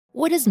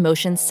What does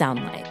motion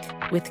sound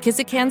like? With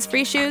Kizikans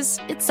free shoes,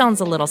 it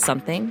sounds a little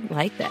something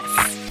like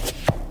this.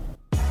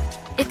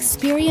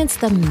 Experience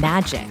the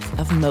magic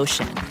of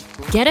motion.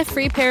 Get a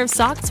free pair of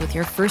socks with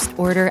your first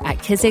order at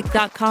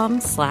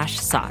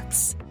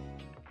kizik.com/socks.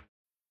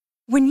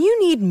 When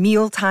you need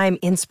mealtime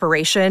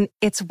inspiration,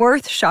 it's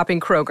worth shopping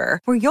Kroger,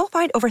 where you'll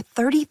find over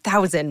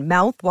 30,000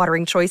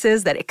 mouth-watering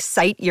choices that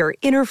excite your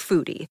inner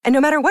foodie. And no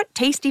matter what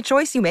tasty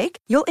choice you make,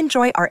 you'll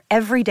enjoy our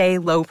everyday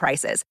low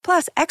prices,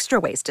 plus extra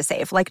ways to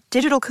save, like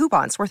digital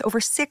coupons worth over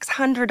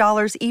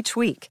 $600 each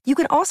week. You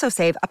can also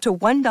save up to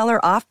 $1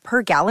 off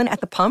per gallon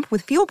at the pump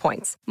with fuel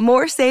points.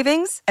 More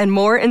savings and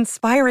more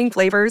inspiring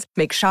flavors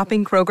make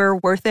shopping Kroger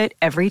worth it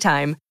every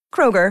time.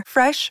 Kroger,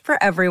 fresh for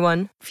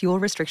everyone. Fuel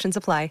restrictions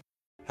apply.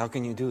 How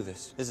can you do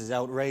this? This is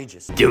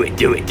outrageous. Do it,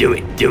 do it, do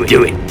it, do it,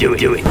 do it, do it,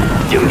 do it, do it.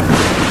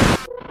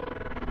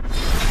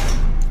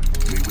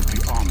 We would be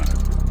honored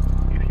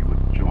if you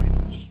would join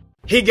us.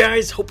 Hey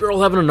guys, hope you're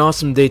all having an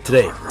awesome day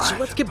today. So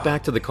let's get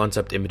back to the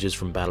concept images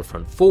from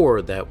Battlefront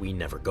 4 that we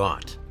never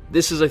got.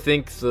 This is, I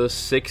think, the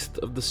 6th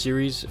of the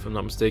series, if I'm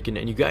not mistaken,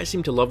 and you guys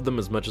seem to love them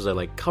as much as I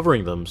like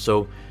covering them,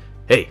 so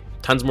hey,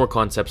 tons more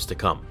concepts to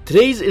come.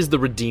 Today's is the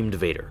Redeemed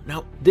Vader.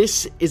 Now,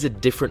 this is a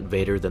different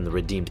Vader than the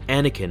Redeemed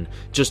Anakin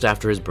just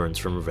after his burns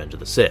from Revenge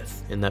of the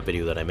Sith, in that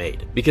video that I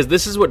made. Because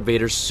this is what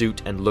Vader's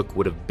suit and look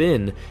would have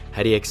been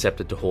had he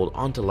accepted to hold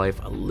on to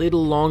life a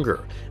little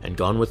longer and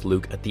gone with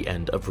Luke at the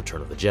end of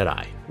Return of the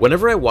Jedi.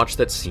 Whenever I watch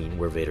that scene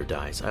where Vader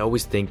dies, I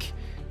always think,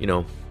 you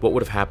know, what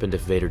would have happened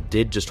if Vader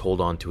did just hold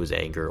on to his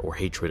anger or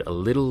hatred a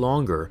little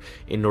longer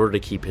in order to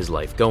keep his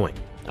life going?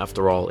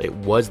 After all, it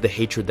was the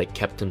hatred that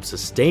kept him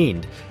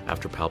sustained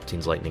after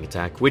Palpatine's lightning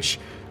attack, which,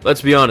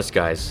 let's be honest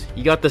guys,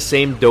 he got the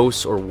same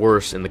dose or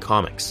worse in the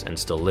comics and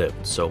still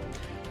lived, so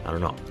I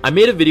don't know. I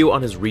made a video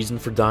on his reason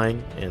for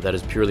dying, and that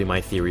is purely my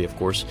theory, of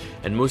course,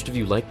 and most of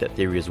you like that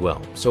theory as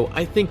well. So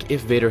I think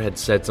if Vader had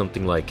said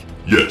something like,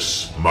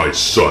 "Yes, my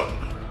son,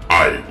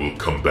 I will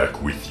come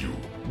back with you,"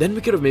 then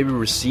we could have maybe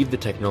received the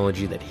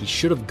technology that he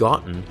should have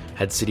gotten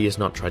had Sidious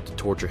not tried to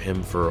torture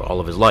him for all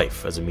of his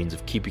life as a means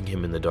of keeping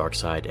him in the dark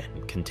side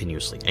and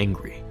continuously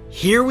angry.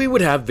 Here we would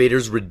have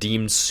Vader's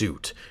redeemed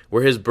suit,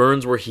 where his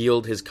burns were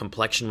healed, his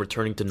complexion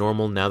returning to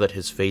normal now that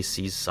his face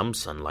sees some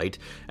sunlight,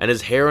 and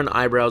his hair and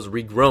eyebrows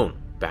regrown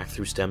back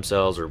through stem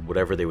cells or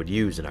whatever they would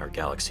use in our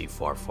galaxy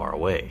far, far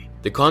away.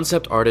 The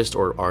concept artist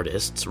or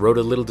artists wrote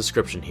a little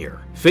description here.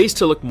 Face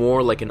to look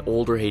more like an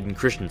older Hayden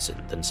Christensen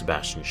than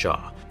Sebastian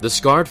Shaw. The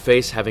scarred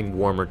face having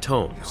warmer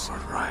tones.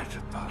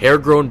 Hair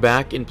grown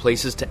back in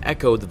places to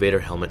echo the Vader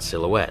helmet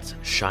silhouette.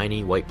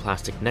 Shiny white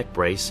plastic neck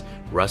brace,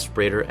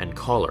 respirator and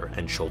collar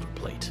and shoulder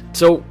plate.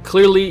 So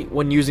clearly,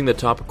 when using the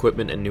top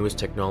equipment and newest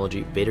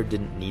technology, Vader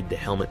didn't need the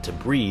helmet to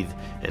breathe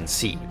and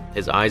see.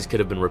 His eyes could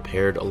have been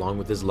repaired along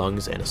with his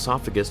lungs and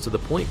esophagus to the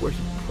point where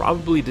he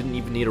probably didn't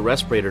even need a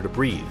respirator to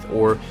breathe,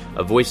 or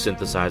a voice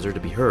synthesizer to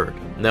be heard.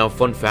 Now,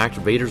 fun fact,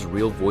 Vader's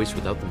real voice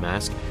without the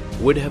mask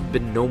would have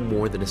been no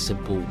more than a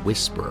simple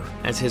whisper,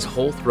 as his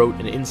whole throat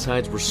and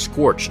insides were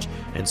scorched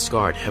and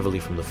scarred heavily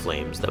from the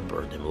flames that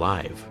burned him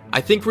alive.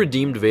 I think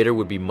Redeemed Vader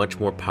would be much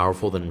more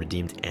powerful than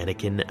Redeemed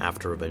Anakin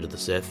after Revenge of the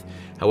Sith.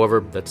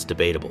 However, that's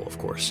debatable, of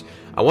course.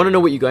 I want to know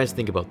what you guys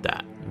think about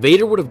that.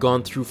 Vader would have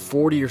gone through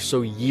 40 or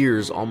so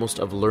years almost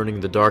of learning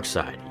the dark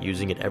side,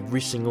 using it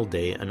every single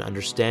day and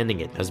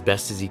understanding it as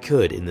best as he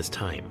could in this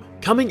time.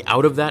 Coming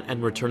out of that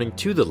and returning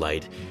to the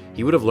light,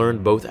 he would have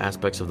learned both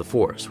aspects of the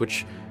Force,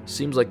 which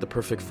seems like the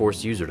perfect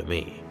Force user to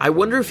me. I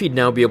wonder if he'd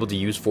now be able to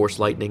use Force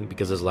lightning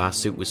because his last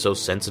suit was so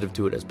sensitive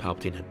to it as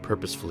Palpatine had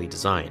purposefully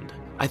designed.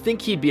 I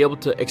think he'd be able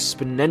to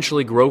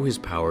exponentially grow his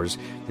powers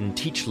and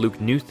teach Luke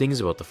new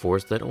things about the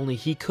Force that only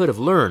he could have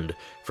learned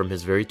from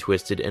his very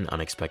twisted and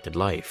unexpected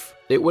life.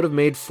 It would have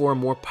made for a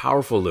more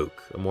powerful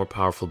Luke, a more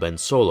powerful Ben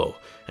Solo,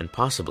 and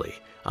possibly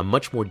a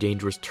much more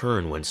dangerous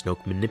turn when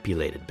Snoke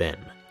manipulated Ben.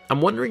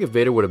 I'm wondering if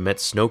Vader would have met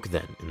Snoke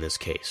then, in this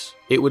case.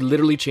 It would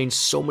literally change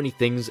so many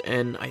things,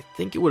 and I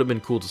think it would have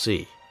been cool to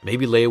see.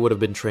 Maybe Leia would have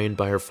been trained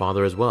by her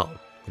father as well.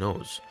 Who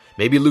knows?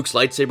 Maybe Luke's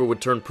lightsaber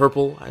would turn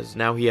purple, as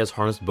now he has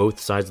harnessed both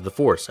sides of the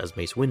Force, as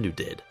Mace Windu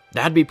did.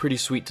 That'd be pretty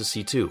sweet to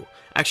see too.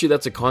 Actually,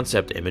 that's a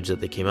concept image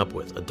that they came up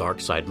with, a dark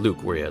side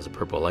Luke where he has a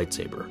purple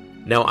lightsaber.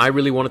 Now, I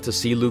really wanted to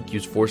see Luke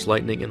use Force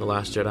lightning in The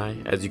Last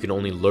Jedi, as you can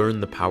only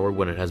learn the power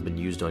when it has been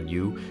used on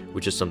you,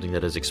 which is something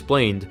that is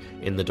explained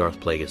in the Darth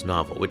Plagueis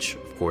novel, which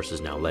of course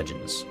is now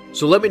Legends.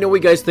 So let me know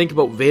what you guys think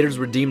about Vader's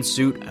redeemed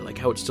suit. I like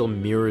how it still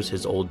mirrors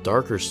his old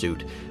darker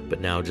suit,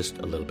 but now just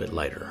a little bit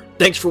lighter.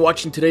 Thanks for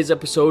watching today's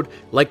episode.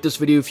 Like this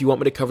video if you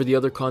want me to cover the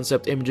other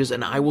concept images,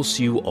 and I will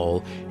see you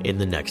all in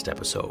the next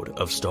episode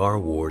of Star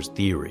Wars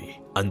Theory.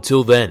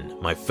 Until then,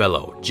 my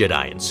fellow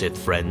Jedi and Sith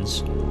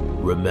friends,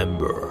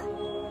 remember,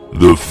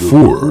 the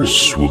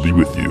Force will be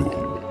with you,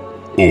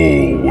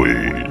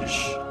 always.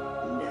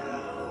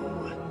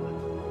 Now,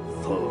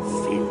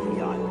 fulfill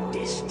your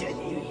destiny.